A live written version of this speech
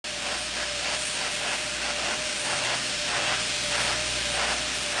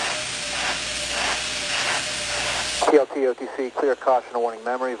TLT OTC, clear caution warning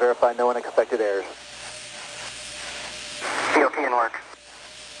memory, verify no unexpected errors. TLT in work.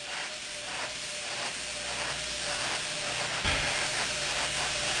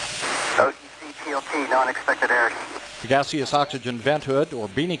 OTC, TLT, no unexpected errors. The gaseous oxygen vent hood, or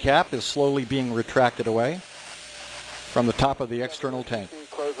beanie cap, is slowly being retracted away from the top of the external tank.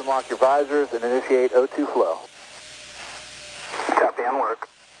 Close and lock your visors and initiate O2 flow. Copy on work.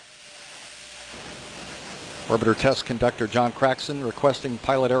 Orbiter test conductor John Craxton requesting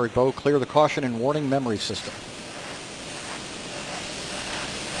pilot Eric Bowe clear the caution and warning memory system.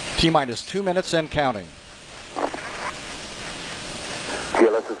 T-minus 2 minutes and counting.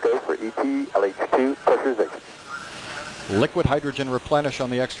 GLS is go for ET, LH2, pressurization. Liquid hydrogen replenish on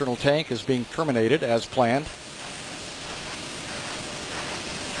the external tank is being terminated as planned.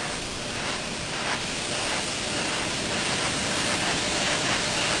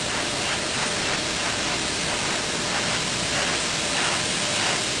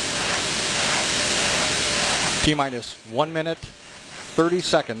 T-minus 1 minute, 30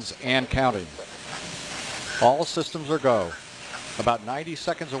 seconds and counting. All systems are go. About 90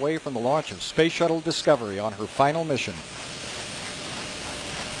 seconds away from the launch of Space Shuttle Discovery on her final mission.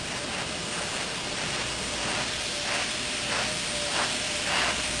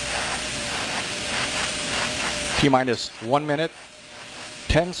 T-minus 1 minute,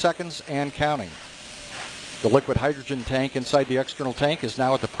 10 seconds and counting. The liquid hydrogen tank inside the external tank is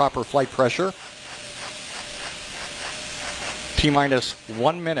now at the proper flight pressure. T-minus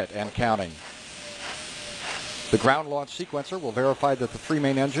 1 minute and counting. The ground launch sequencer will verify that the 3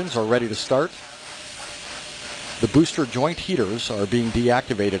 main engines are ready to start. The booster joint heaters are being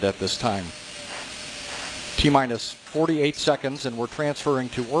deactivated at this time. T-minus 48 seconds and we're transferring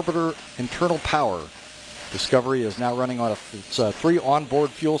to orbiter internal power. Discovery is now running on its 3 onboard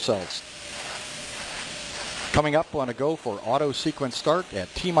fuel cells. Coming up on a go for auto sequence start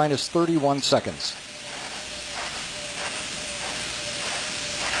at T-minus 31 seconds.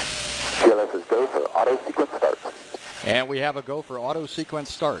 GLS is go for auto sequence start. And we have a go for auto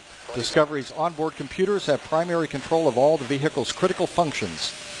sequence start. Discovery's onboard computers have primary control of all the vehicle's critical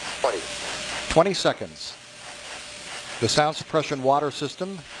functions. 20 seconds. The sound suppression water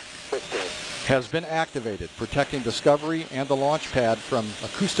system 15. has been activated, protecting Discovery and the launch pad from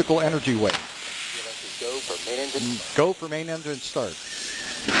acoustical energy waves. GLS is go for main engine. Go for main engine start.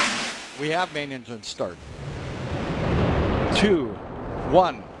 We have main engine start. 2,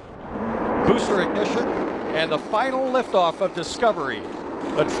 1. Booster ignition and the final liftoff of Discovery.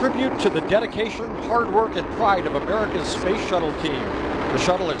 A tribute to the dedication, hard work, and pride of America's space shuttle team. The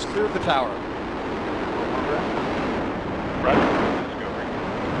shuttle has cleared the tower. Roger, Discovery.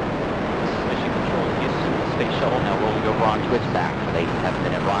 Mission Control Houston. The space shuttle now rolling over onto its back for the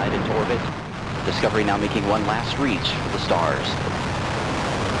 8.5-minute ride into orbit. Discovery now making one last reach for the stars.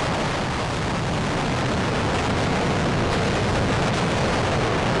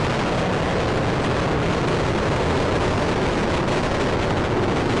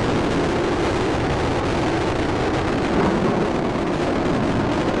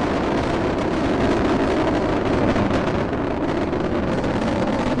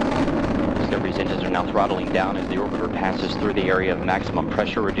 Throttling down as the orbiter passes through the area of maximum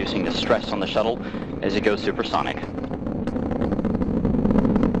pressure, reducing the stress on the shuttle as it goes supersonic.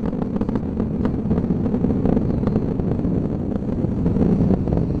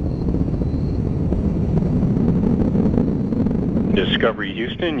 Discovery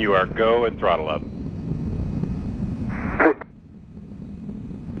Houston, you are go and throttle up.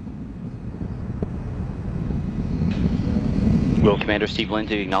 Will Commander Steve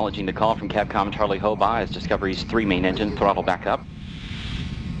Lindsay acknowledging the call from Capcom Charlie Hoba as Discovery's 3 main engine throttle back up.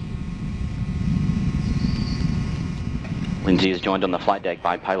 Lindsay is joined on the flight deck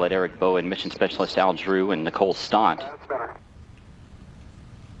by pilot Eric Bowe and mission specialist Al Drew and Nicole Stott.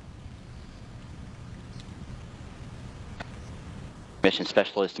 Mission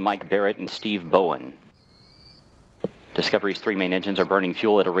specialist Mike Barrett and Steve Bowen. Discovery's 3 main engines are burning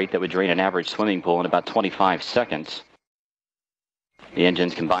fuel at a rate that would drain an average swimming pool in about 25 seconds. The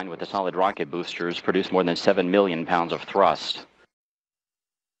engines combined with the solid rocket boosters produce more than 7 million pounds of thrust.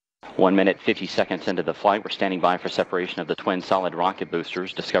 1 minute, 50 seconds into the flight, we're standing by for separation of the twin solid rocket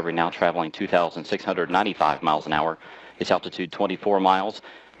boosters. Discovery now traveling 2,695 miles an hour. Its altitude 24 miles.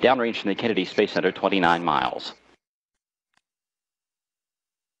 Downrange from the Kennedy Space Center 29 miles. Booster separation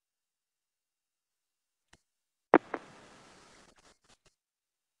confirmed. Discovery's guidance is now converging as the shuttle's onboard computers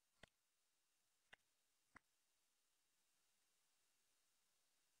fine-tune the flight. 1 minute, 50 seconds into the flight, we're standing by for separation of the twin solid rocket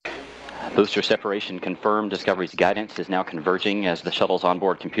boosters. Discovery now traveling 2,695 miles an hour. Its altitude 24 miles. Downrange from the Kennedy Space Center 29 miles. Booster separation confirmed. Discovery's guidance is now converging as the shuttle's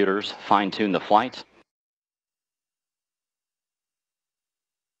onboard computers fine-tune the flight.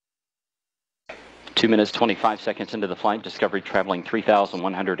 2 minutes, 25 seconds into the flight, Discovery traveling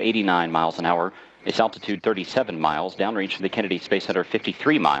 3,189 miles an hour. Its altitude 37 miles, downrange from the Kennedy Space Center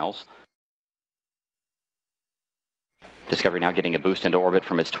 53 miles. Discovery now getting a boost into orbit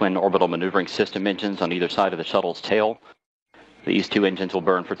from its twin orbital maneuvering system engines on either side of the shuttle's tail. These two engines will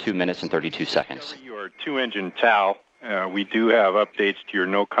burn for 2 minutes and 32 seconds. Your two-engine TAL. We do have updates to your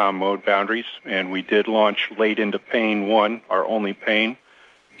no-com mode boundaries, and we did launch late into pane 1, our only pane.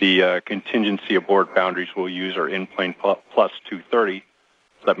 The contingency aboard boundaries we'll use are in-plane plus 230.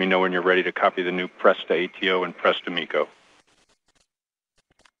 Let me know when you're ready to copy the new Presta ATO and Presta MECO.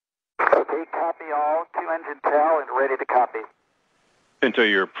 Okay, copy all. Two-engine TAL and ready to copy. Into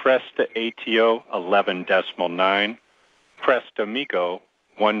your Presta ATO 11.9, Presta MECO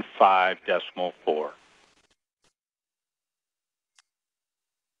 15.4.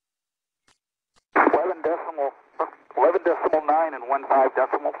 11.9 and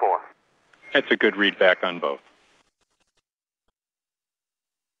 15.4. That's a good readback on both.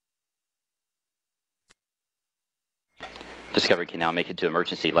 Discovery can now make it to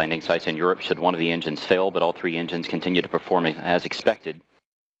emergency landing sites in Europe should one of the engines fail, but all three engines continue to perform as expected.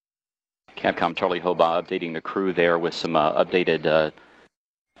 Capcom Charlie Hoba updating the crew there with some updated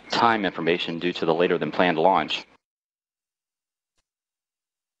time information due to the later than planned launch.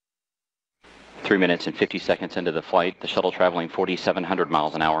 3 minutes and 50 seconds into the flight, the shuttle traveling 4,700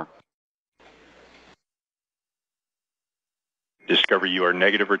 miles an hour. Discovery, you are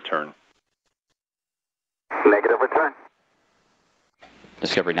negative return. Negative return.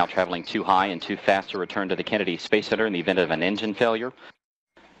 Discovery now traveling too high and too fast to return to the Kennedy Space Center in the event of an engine failure.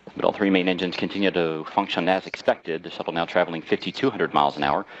 But all three main engines continue to function as expected. The shuttle now traveling 5,200 miles an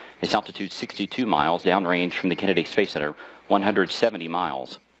hour. Its altitude 62 miles, downrange from the Kennedy Space Center 170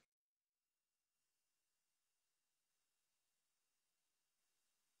 miles.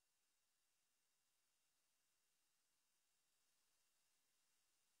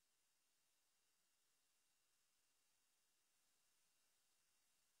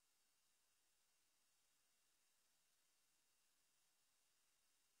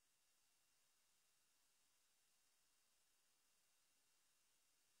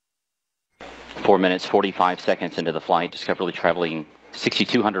 Four minutes, 45 seconds into the flight, Discovery traveling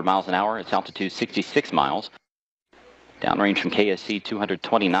 6,200 miles an hour. Its altitude 66 miles. Downrange from KSC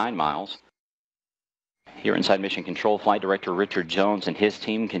 229 miles. Here inside Mission Control, Flight Director Richard Jones and his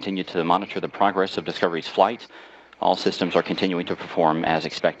team continue to monitor the progress of Discovery's flight. All systems are continuing to perform as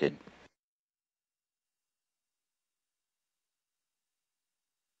expected.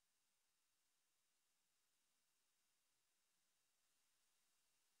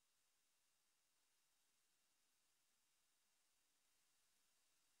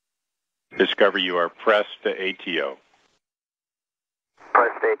 Discovery, you are Presta ATO.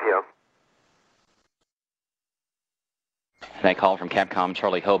 Presta ATO. That call from Capcom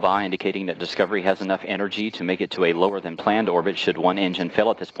Charlie Hoba indicating that Discovery has enough energy to make it to a lower than planned orbit should one engine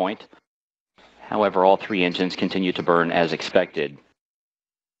fail at this point. However, all three engines continue to burn as expected.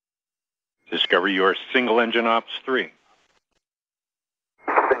 Discovery, you are single engine ops 3.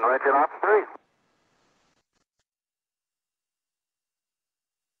 Single engine ops 3.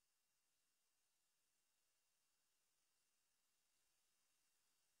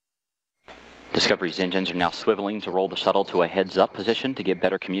 Discovery's engines are now swiveling to roll the shuttle to a heads-up position to get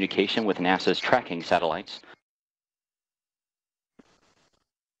better communication with NASA's tracking satellites.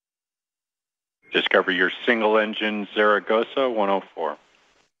 Discovery, your single engine Zaragoza 104.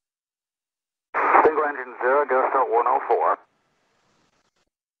 Single engine Zaragoza 104.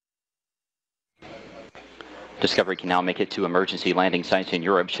 Discovery can now make it to emergency landing sites in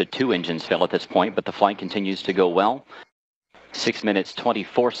Europe should two engines fail at this point, but the flight continues to go well. 6 minutes,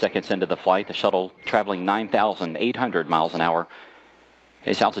 24 seconds into the flight, the shuttle traveling 9,800 miles an hour.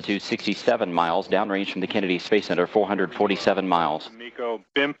 Its altitude 67 miles, downrange from the Kennedy Space Center 447 miles. MECO,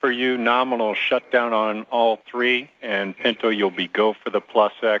 BIM for you, nominal shutdown on all three, and Pinto, you'll be go for the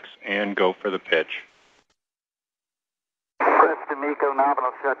plus X and go for the pitch. Presta MECO,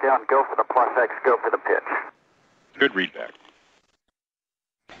 nominal shutdown, go for the plus X, go for the pitch. Good readback.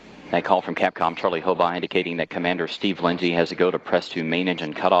 That call from Capcom Charlie Hoba indicating that Commander Steve Lindsay has to go to press to main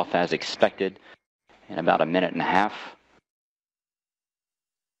engine cutoff as expected in about a minute and a half.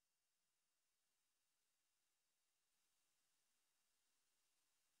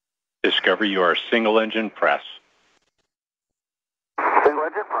 Discovery, you are single engine press. Single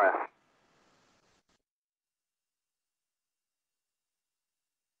engine press.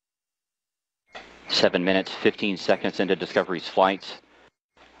 Seven minutes, 15 seconds into Discovery's flight.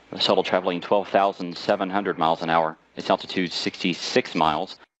 The shuttle traveling 12,700 miles an hour. Its altitude 66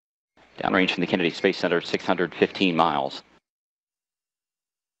 miles. Downrange from the Kennedy Space Center, 615 miles.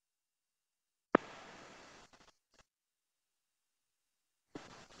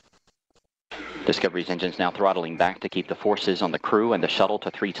 Discovery's engines now throttling back to keep the forces on the crew and the shuttle to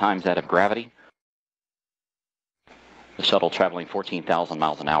 3 times that of gravity. The shuttle traveling 14,000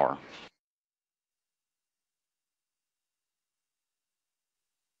 miles an hour.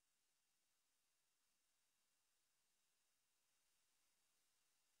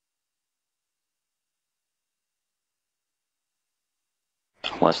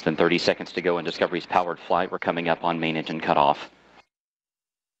 Less than 30 seconds to go in Discovery's powered flight. We're coming up on main engine cutoff.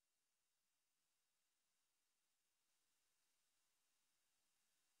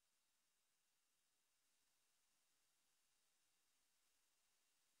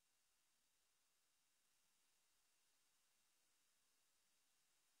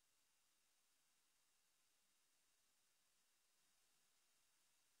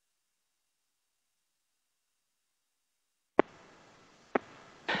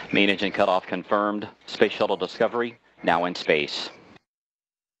 Main engine cutoff confirmed. Space Shuttle Discovery now in space.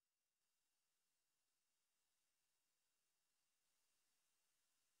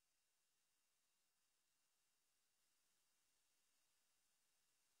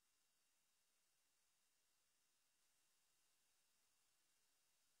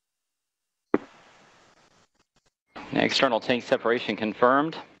 External tank separation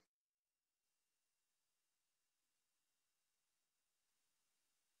confirmed.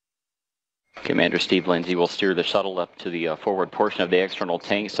 Commander Steve Lindsay will steer the shuttle up to the forward portion of the external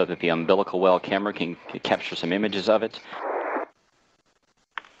tank so that the umbilical well camera can capture some images of it.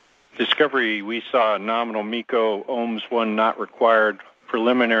 Discovery, we saw nominal MECO, ohms 1 not required,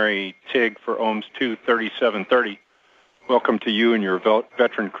 preliminary TIG for ohms 2, 3730. Welcome to you and your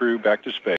veteran crew back to space.